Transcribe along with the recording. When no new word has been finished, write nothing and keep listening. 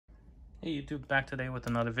Hey YouTube, back today with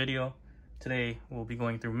another video. Today we'll be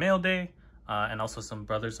going through mail day and also some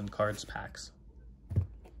Brothers and Cards packs.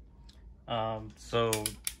 So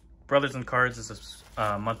Brothers and Cards is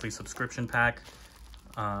a monthly subscription pack.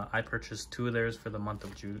 I purchased 2 of theirs for the month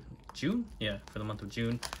of June? Yeah, for the month of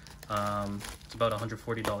June. It's about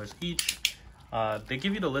 $140 each. They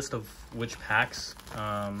give you the list of which packs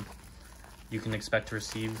you can expect to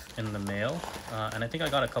receive in the mail. And I think I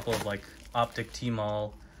got a couple of like Optic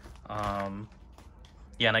Tmall.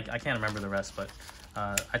 Yeah, and I can't remember the rest, but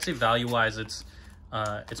I'd say value-wise, it's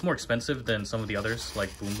more expensive than some of the others like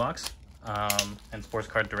Boombox and Sports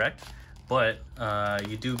Card Direct, but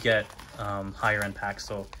you do get higher-end packs,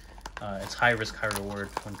 so it's high risk, high reward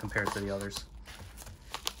when compared to the others.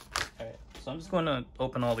 All right, so I'm just going to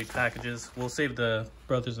open all these packages. We'll save the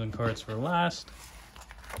Brothers and Cards for last.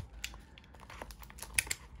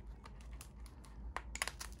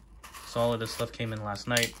 So all of this stuff came in last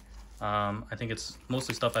night. I think it's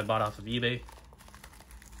mostly stuff I bought off of eBay.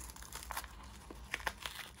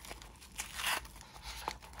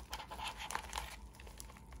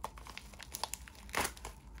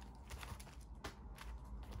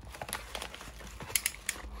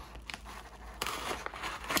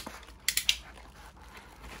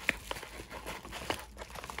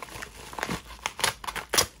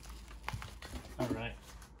 All right.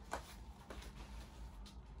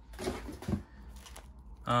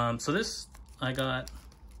 So this I got,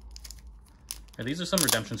 these are some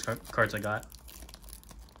redemption cards I got.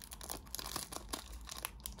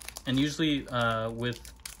 And usually with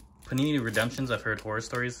Panini Redemptions, I've heard horror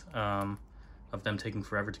stories of them taking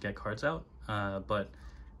forever to get cards out, but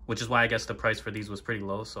which is why I guess the price for these was pretty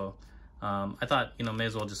low. So I thought, may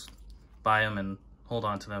as well just buy them and hold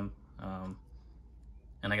on to them,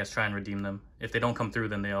 and I guess try and redeem them. If they don't come through,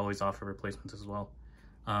 then they always offer replacements as well.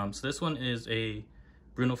 So this one is a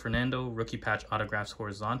Bruno Fernando Rookie Patch Autographs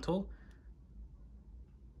Horizontal.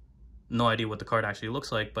 No idea what the card actually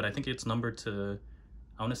looks like, but I think it's numbered to,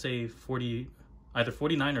 I want to say 40, either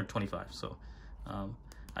 49 or 25. So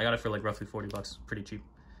I got it for like roughly 40 bucks, pretty cheap.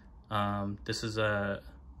 This is a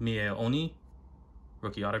Mie Oni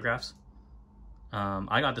Rookie Autographs.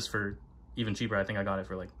 I got this for even cheaper. I think I got it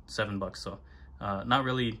for like 7 bucks. So not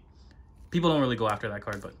really, people don't really go after that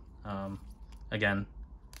card, but again,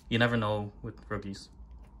 you never know with rookies.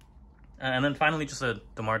 And then finally, just a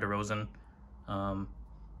DeMar DeRozan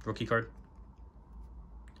rookie card.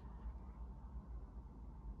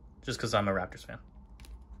 Just because I'm a Raptors fan.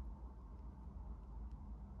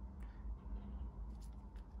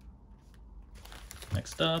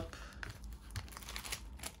 Next up.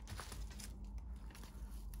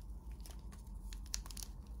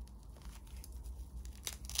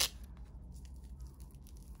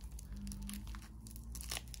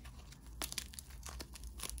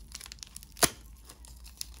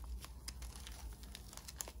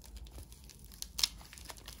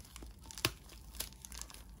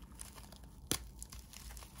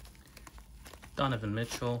 Donovan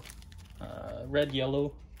Mitchell, red,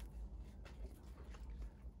 yellow,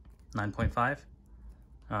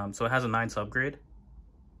 9.5. So it has a 9 subgrade.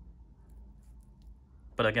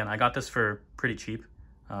 But again, I got this for pretty cheap,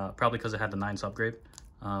 probably because it had the 9 subgrade.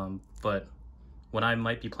 But what I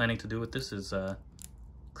might be planning to do with this is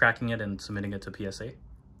cracking it and submitting it to PSA,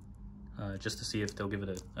 just to see if they'll give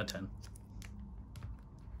it a 10.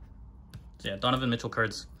 So yeah, Donovan Mitchell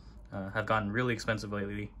cards have gotten really expensive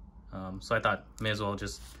lately. So I thought may as well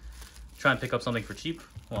just try and pick up something for cheap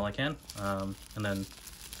while I can, and then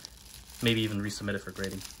maybe even resubmit it for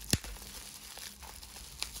grading.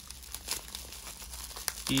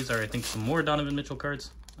 These are, I think, some more Donovan Mitchell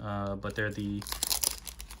cards, but they're the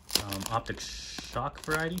Optic Shock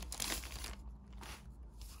variety.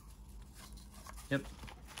 Yep.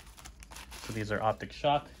 So these are Optic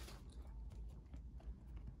Shock.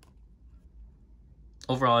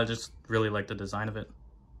 Overall, I just really like the design of it.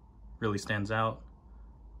 Really stands out.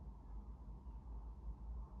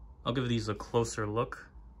 I'll give these a closer look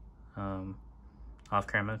off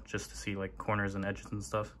camera just to see like corners and edges and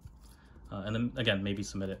stuff, and then again maybe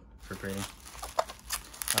submit it for grading.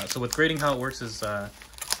 So with grading, how it works is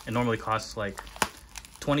it normally costs like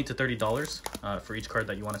 $20 to $30 for each card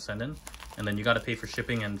that you want to send in, and then you got to pay for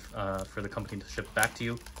shipping and for the company to ship back to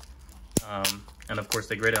you, and of course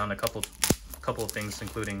they grade it on a couple of things,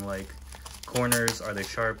 including like corners, are they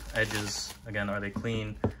sharp, edges, again, are they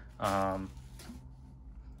clean, and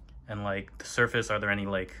like the surface, are there any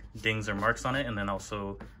like dings or marks on it, and then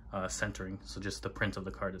also centering, so just the print of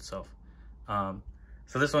the card itself.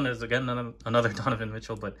 So this one is again another Donovan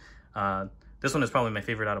Mitchell, but this one is probably my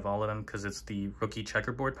favorite out of all of them because it's the rookie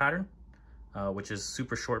checkerboard pattern, which is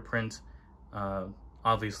super short print.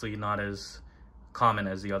 Obviously not as common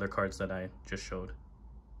as the other cards that I just showed.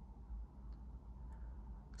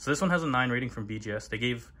 So this one has a 9 rating from BGS.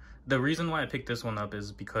 The reason why I picked this one up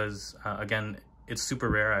is because, again, it's super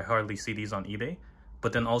rare. I hardly see these on eBay.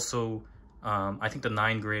 But then also, I think the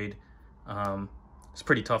 9 grade is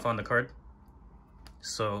pretty tough on the card.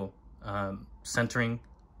 So centering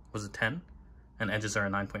was a 10 and edges are a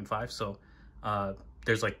 9.5. So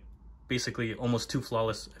there's like basically almost 2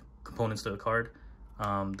 flawless components to the card.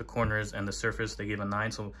 The corners and the surface, they gave a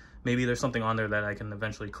 9. So maybe there's something on there that I can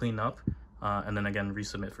eventually clean up. And then again,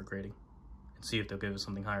 resubmit for grading and see if they'll give us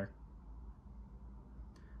something higher.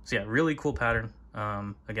 So yeah, really cool pattern.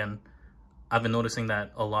 Again, I've been noticing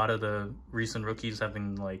that a lot of the recent rookies have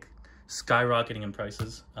been like skyrocketing in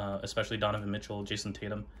prices, especially Donovan Mitchell, Jason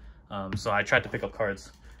Tatum. So I tried to pick up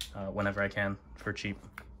cards whenever I can for cheap.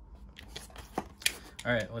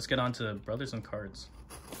 All right, let's get on to Brothers and Cards.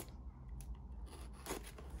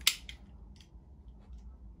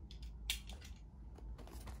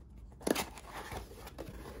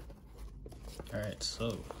 All right,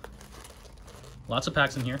 so lots of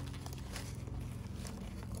packs in here.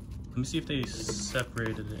 Let me see if they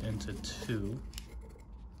separated it into 2.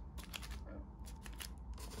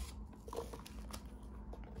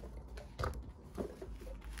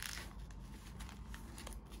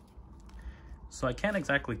 So I can't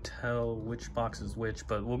exactly tell which box is which,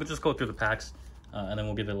 but we'll just go through the packs and then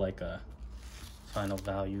we'll give it like a final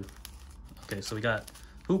value. Okay, so we got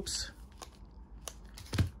Hoops,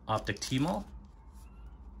 Optic T-Mall.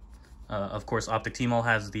 Of course, Optic T-Mall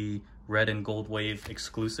has the red and gold wave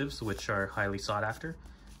exclusives, which are highly sought after.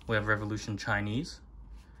 We have Revolution Chinese.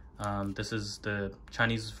 This is the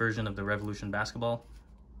Chinese version of the Revolution basketball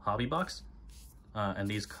hobby box. And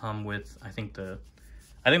these come with, I think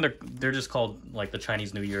they're just called like the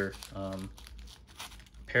Chinese New Year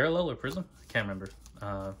Parallel or Prism? I can't remember.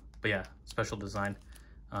 But yeah, special design.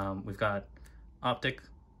 We've got Optic.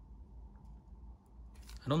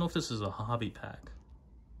 I don't know if this is a hobby pack.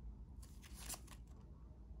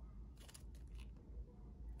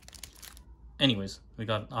 Anyways, we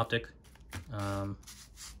got Optic, and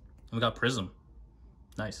we got Prism.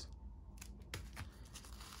 Nice.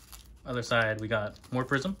 Other side, we got more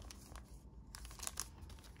Prism.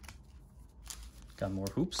 Got more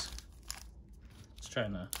Hoops. Let's try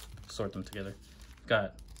and sort them together.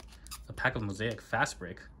 Got a pack of Mosaic Fast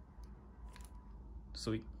Break.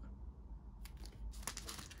 Sweet.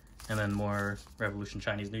 And then more Revolution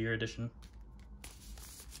Chinese New Year edition.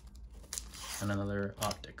 And another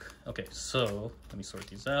Optic. Okay, so let me sort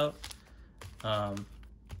these out. So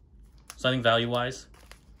I think value-wise,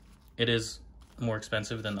 it is more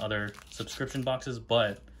expensive than other subscription boxes,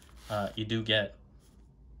 but you do get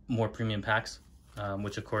more premium packs,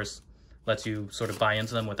 which of course lets you sort of buy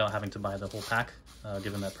into them without having to buy the whole pack,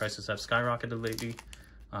 given that prices have skyrocketed lately.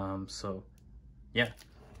 So yeah,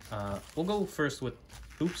 we'll go first with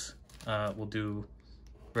Hoops. We'll do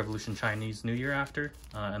Revolution Chinese New Year after,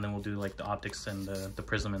 and then we'll do like the Optics and the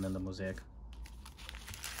Prism and then the Mosaic.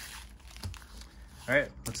 All right,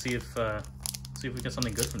 let's see if we get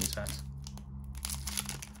something good from these packs.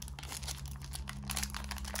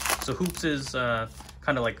 So Hoops is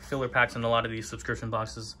kind of like filler packs in a lot of these subscription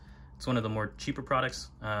boxes. It's one of the more cheaper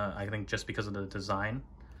products, I think, just because of the design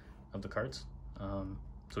of the cards. So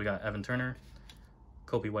we got Evan Turner,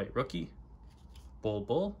 Kobe White rookie,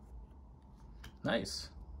 Bull. Nice.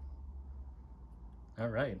 All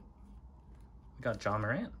right. We got John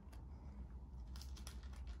Morant.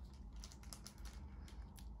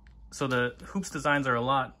 So the Hoops designs are a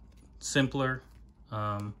lot simpler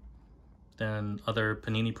than other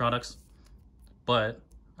Panini products, but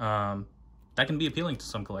that can be appealing to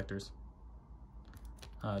some collectors.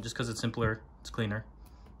 Just because it's simpler, it's cleaner,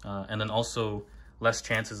 and then also less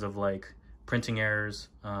chances of like printing errors,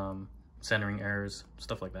 centering errors,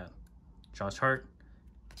 stuff like that. Josh Hart,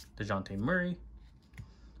 DeJounte Murray,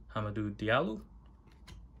 Hamidou Diallo,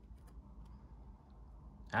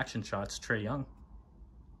 Action Shots, Trae Young.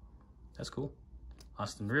 That's cool.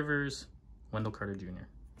 Austin Rivers, Wendell Carter Jr.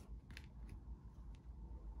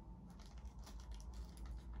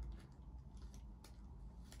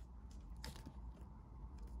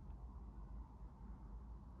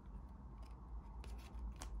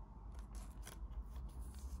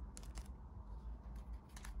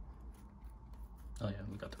 Oh yeah,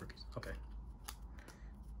 we got the rookies. Okay.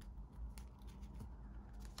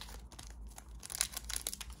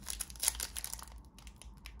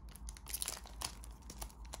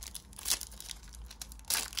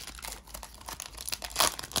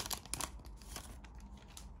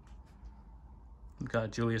 We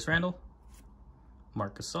got Julius Randle,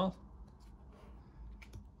 Marc Gasol,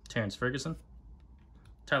 Terrence Ferguson,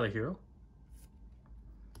 Tyler Hero,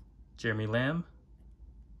 Jeremy Lamb,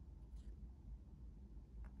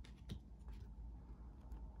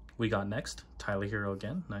 we got next Tyler Hero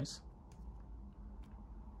again, nice.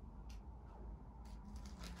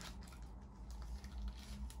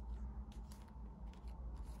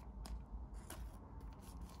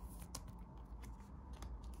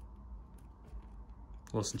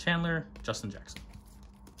 Wilson Chandler, Justin Jackson.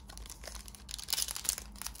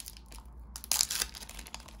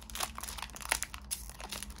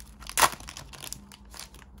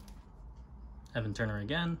 Evan Turner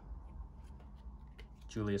again.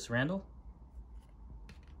 Julius Randle.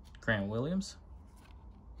 Grant Williams.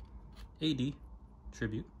 AD.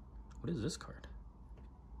 Tribute. What is this card?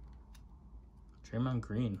 Draymond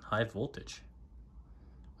Green. High voltage.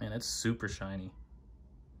 Man, that's super shiny.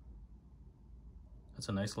 That's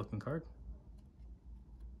a nice looking card.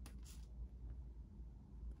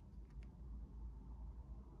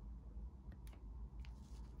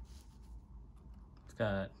 We've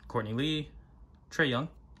got Courtney Lee, Trae Young,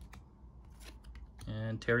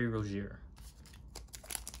 and Terry Rozier.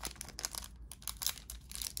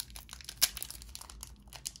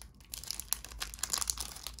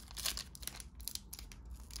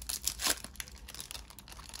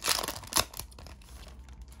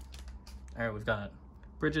 All right, we've got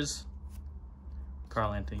Bridges,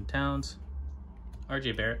 Karl Anthony Towns,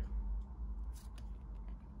 RJ Barrett,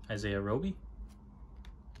 Isaiah Roby,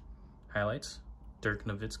 highlights, Dirk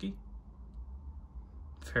Nowitzki,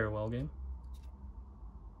 farewell game,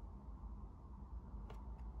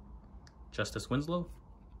 Justice Winslow,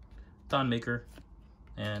 Thon Maker,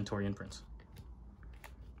 and Taurean Prince.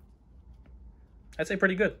 I'd say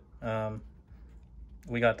pretty good.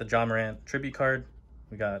 We got the Ja Morant tribute card.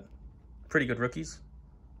 We got pretty good rookies.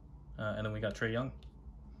 And then we got Trae Young. All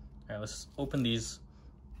right, let's open these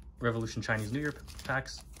Revolution Chinese New Year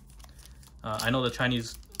packs. I know the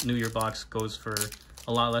Chinese New Year box goes for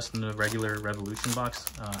a lot less than the regular Revolution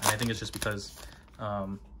box. And I think it's just because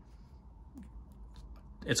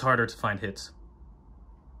it's harder to find hits.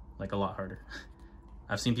 Like, a lot harder.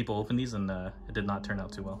 I've seen people open these and it did not turn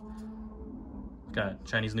out too well. Got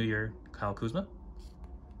Chinese New Year Kyle Kuzma.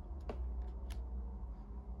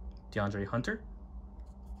 DeAndre Hunter.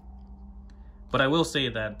 But I will say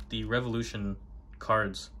that the Revolution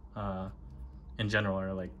cards in general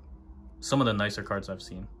are like some of the nicer cards I've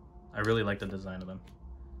seen. I really like the design of them.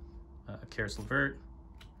 Karis LeVert,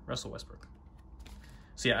 Russell Westbrook.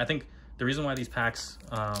 So yeah, I think the reason why these packs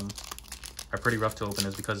are pretty rough to open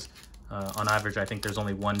is because on average, I think there's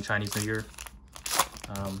only one Chinese New Year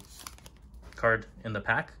card in the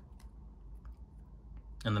pack.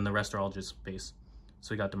 And then the rest are all just base.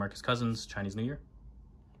 So we got DeMarcus Cousins, Chinese New Year.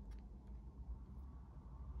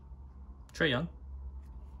 Trae Young,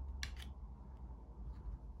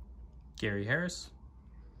 Gary Harris,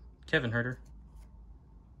 Kevin Huerter,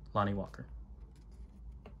 Lonnie Walker.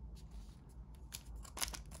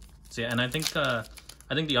 So yeah, and I think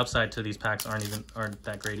the upside to these packs aren't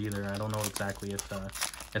that great either. I don't know exactly if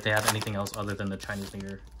they have anything else other than the Chinese New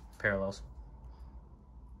Year parallels.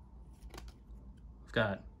 We've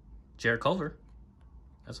got Jarrett Culver.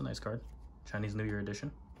 That's a nice card. Chinese New Year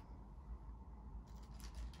edition.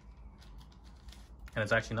 And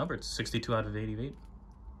it's actually numbered 62 out of 88.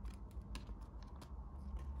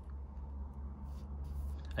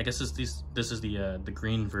 I guess this is the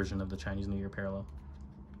green version of the Chinese New Year parallel,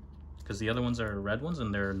 because the other ones are red ones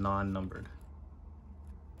and they're non-numbered.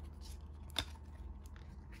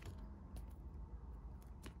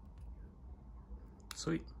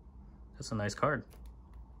 Sweet, that's a nice card.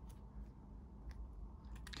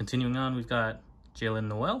 Continuing on, we've got Jalen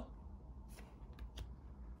Noel,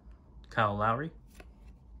 Kyle Lowry,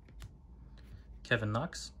 Kevin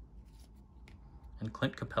Knox, and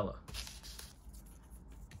Clint Capella.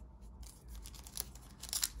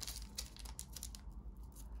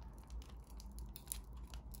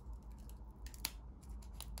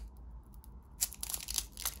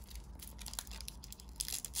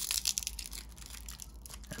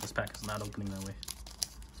 Yeah, this pack is not opening that way.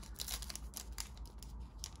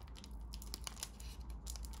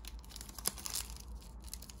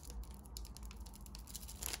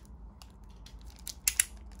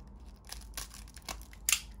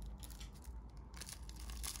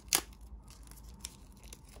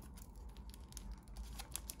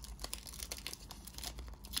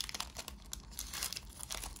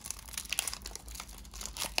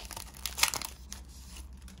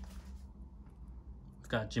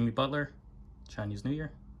 Got Jimmy Butler, Chinese New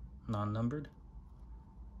Year, non-numbered.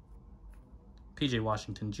 PJ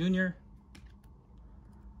Washington Jr.,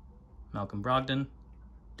 Malcolm Brogdon,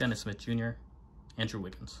 Dennis Smith Jr., Andrew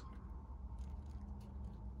Wiggins.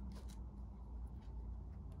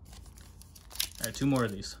 All right, 2 more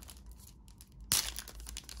of these.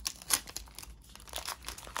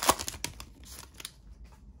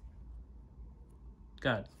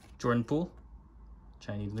 Got Jordan Poole,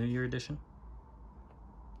 Chinese New Year edition.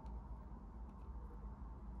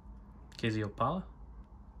 KZ Okpala.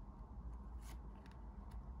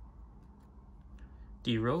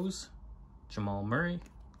 D Rose, Jamal Murray,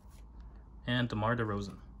 and DeMar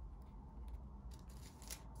DeRozan.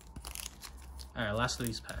 All right, last of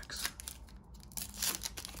these packs.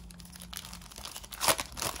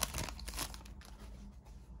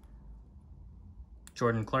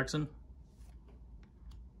 Jordan Clarkson,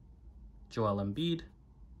 Joel Embiid,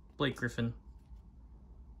 Blake Griffin,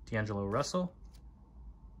 D'Angelo Russell,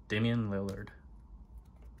 Damian Lillard.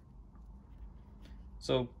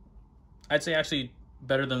 So I'd say actually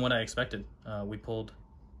better than what I expected. We pulled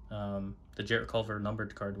the Jarrett Culver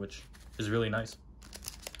numbered card, which is really nice.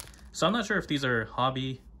 So I'm not sure if these are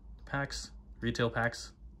hobby packs, retail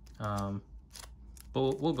packs, but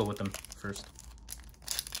we'll go with them first.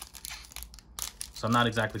 So I'm not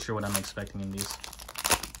exactly sure what I'm expecting in these.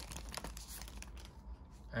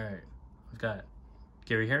 All right, we've got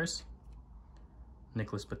Gary Harris,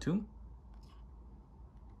 Nicholas Batum.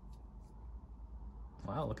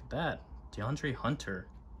 Wow, look at that. DeAndre Hunter.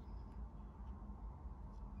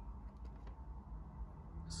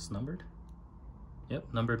 Is this numbered?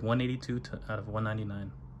 Yep, numbered 182 out of 199.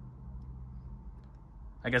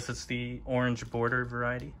 I guess it's the orange border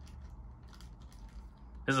variety.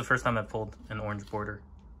 This is the first time I've pulled an orange border.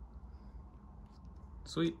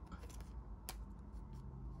 Sweet.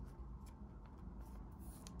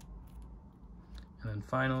 And then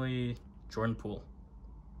finally, Jordan Poole.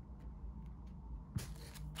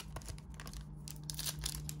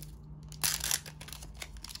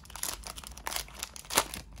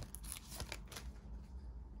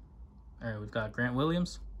 All right, we've got Grant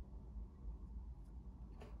Williams,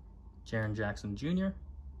 Jaren Jackson Jr.,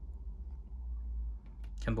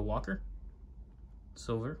 Kemba Walker,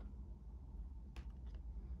 silver,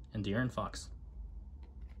 and De'Aaron Fox.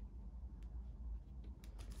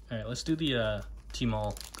 All right, let's do the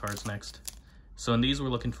T-Mall cards next. So in these, we're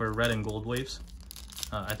looking for red and gold waves.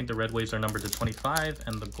 I think the red waves are numbered to 25,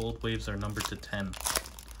 and the gold waves are numbered to 10.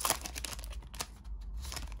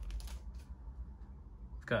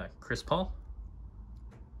 We've got Chris Paul,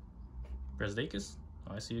 Bresdakis.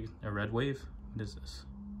 Oh, I see a red wave. What is this?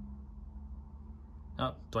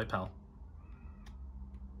 Oh, Dwight Powell.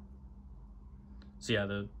 So yeah,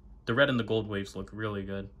 the red and the gold waves look really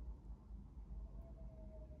good.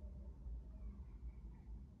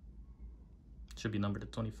 Should be numbered to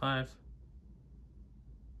 25.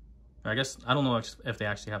 I guess, I don't know if they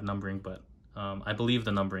actually have numbering, but I believe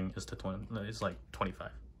the numbering is to 20, it's like 25.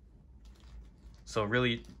 So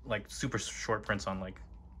really like super short prints on like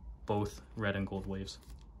both red and gold waves.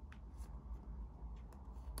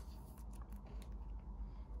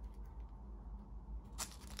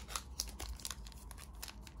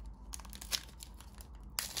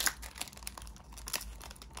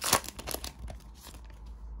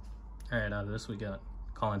 All right, out of this we got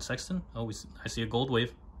Colin Sexton. Oh, I see a gold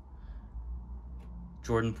wave.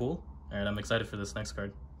 Jordan Poole. All right, I'm excited for this next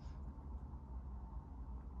card.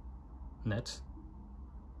 Nets.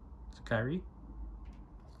 It's Kyrie.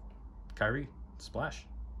 Kyrie. Splash.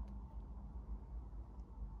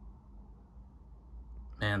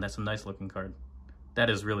 Man, that's a nice looking card. That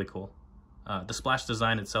is really cool. The splash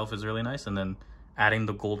design itself is really nice, and then adding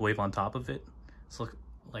the gold wave on top of it. It's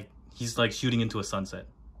like he's like shooting into a sunset.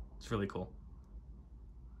 It's really cool.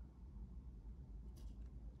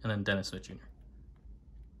 And then Dennis Smith Jr.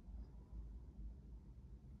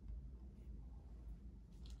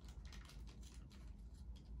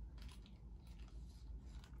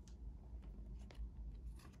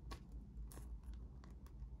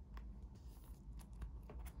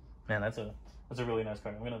 Man, that's a really nice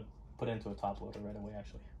card. I'm gonna put it into a top loader right away,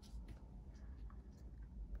 actually.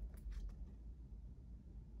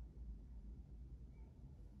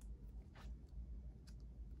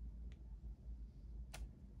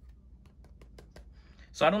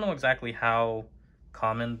 So I don't know exactly how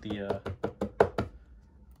common the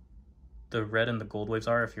red and the gold waves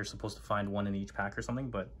are, if you're supposed to find one in each pack or something,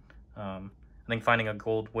 but I think finding a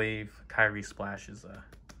gold wave Kyrie splash is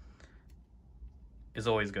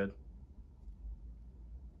always good.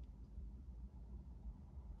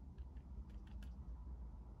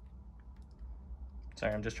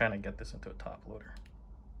 Sorry, I'm just trying to get this into a top loader.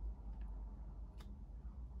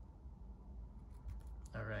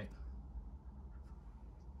 All right.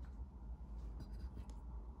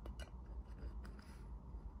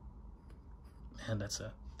 And that's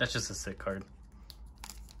just a sick card.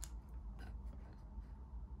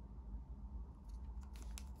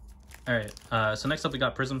 All right, so next up we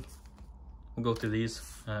got Prism. We'll go through these,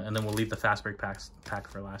 and then we'll leave the Fast Break pack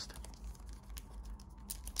for last.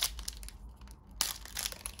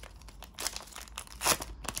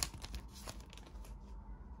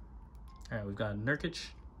 All right, we've got Nurkic,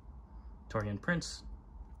 Taurean Prince,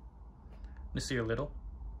 Nasir Little,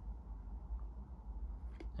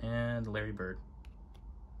 and Larry Bird.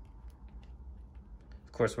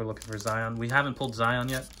 Of course, we're looking for Zion. We haven't pulled Zion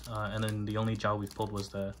yet, and then the only gel we've pulled was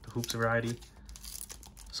the Hoops variety.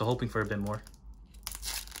 So hoping for a bit more.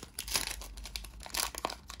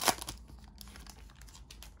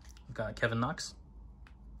 We've got Kevin Knox,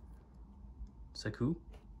 Sekou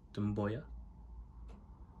Doumbouya,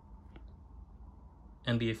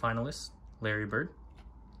 NBA finalist Larry Bird,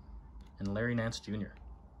 and Larry Nance Jr.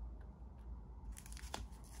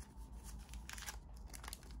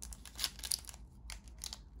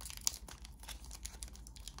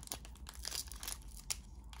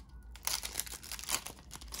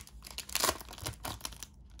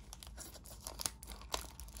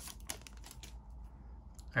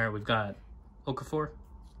 All right, we've got Okafor,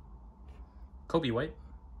 Kobe White,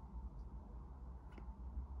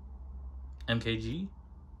 MKG,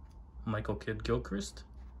 Michael Kidd-Gilchrist,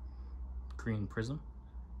 Green Prism,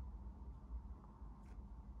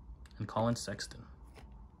 and Colin Sexton.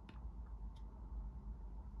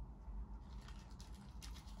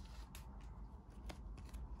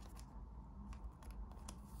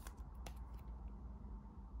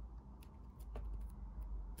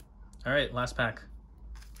 All right, last pack.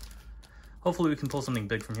 Hopefully we can pull something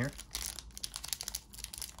big from here.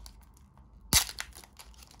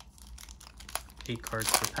 Eight cards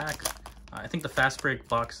per pack. I think the Fast Break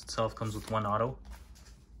box itself comes with one auto.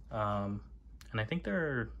 And I think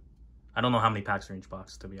I don't know how many packs are in each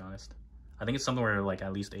box, to be honest. I think it's somewhere like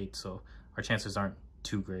at least 8, so our chances aren't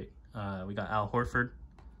too great. We got Al Horford,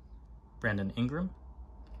 Brandon Ingram,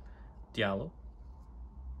 Diallo,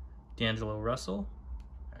 D'Angelo Russell.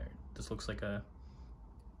 All right, this looks like a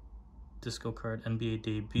disco card, NBA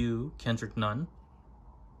debut, Kendrick Nunn.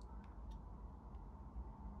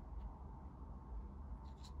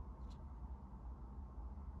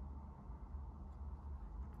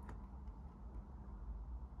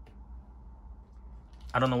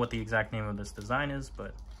 I don't know what the exact name of this design is,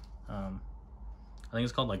 but I think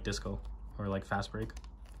it's called like disco or like Fast Break.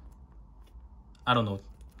 I don't know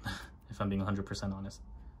if I'm being 100% honest.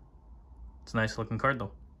 It's a nice looking card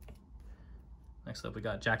though. Next up we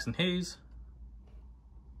got Jackson Hayes,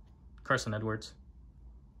 Carson Edwards,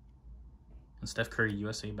 and Steph Curry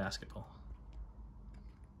USA Basketball.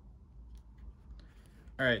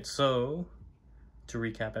 All right, so to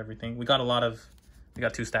recap everything, we got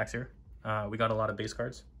 2 stacks here. We got a lot of base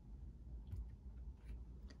cards.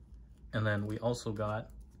 And then we also got,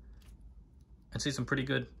 I'd say some pretty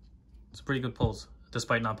good pulls,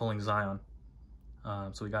 despite not pulling Zion.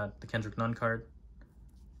 So we got the Kendrick Nunn card.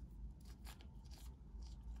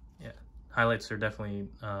 Yeah, highlights are definitely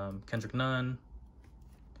Kendrick Nunn.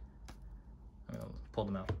 I'm gonna pull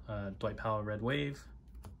them out. Dwight Powell, Red Wave.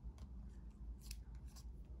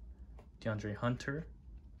 DeAndre Hunter,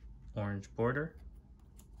 Orange Border.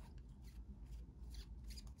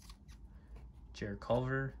 Jarrett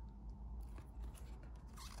Culver.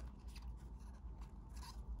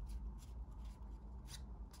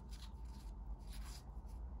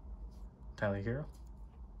 Tyler Hero.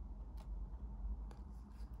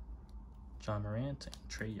 John Morant and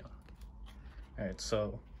Trae Young. All right,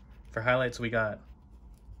 so for highlights, we got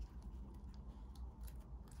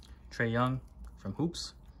Trae Young from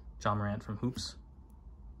Hoops, John Morant from Hoops,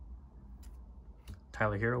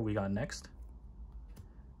 Tyler Hero we got next,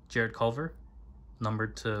 Jarrett Culver,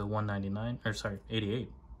 numbered to 199, or sorry, 88.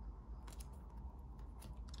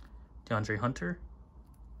 DeAndre Hunter,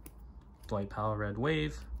 Dwight Powell, Red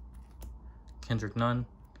Wave, Kendrick Nunn,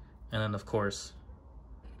 and then of course,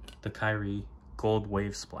 the Kyrie Gold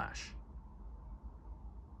Wave Splash.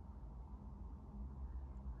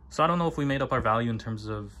 So I don't know if we made up our value in terms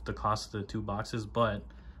of the cost of the 2 boxes, but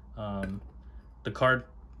the card,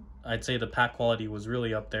 I'd say the pack quality was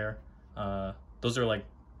really up there. Those are like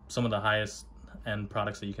some of the highest end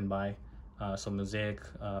products that you can buy. So Mosaic,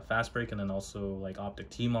 Fast Break, and then also like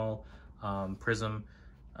Optic T-Mall, Prism.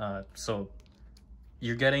 So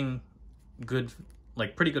you're getting good,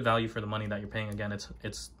 like pretty good value for the money that you're paying. Again,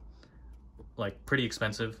 it's like pretty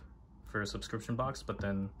expensive for a subscription box, but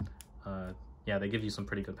then yeah, they give you some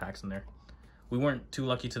pretty good packs in there. We weren't too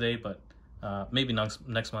lucky today, but maybe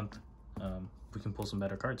next month we can pull some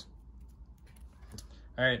better cards.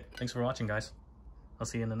 All right, thanks for watching, guys. I'll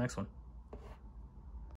see you in the next one.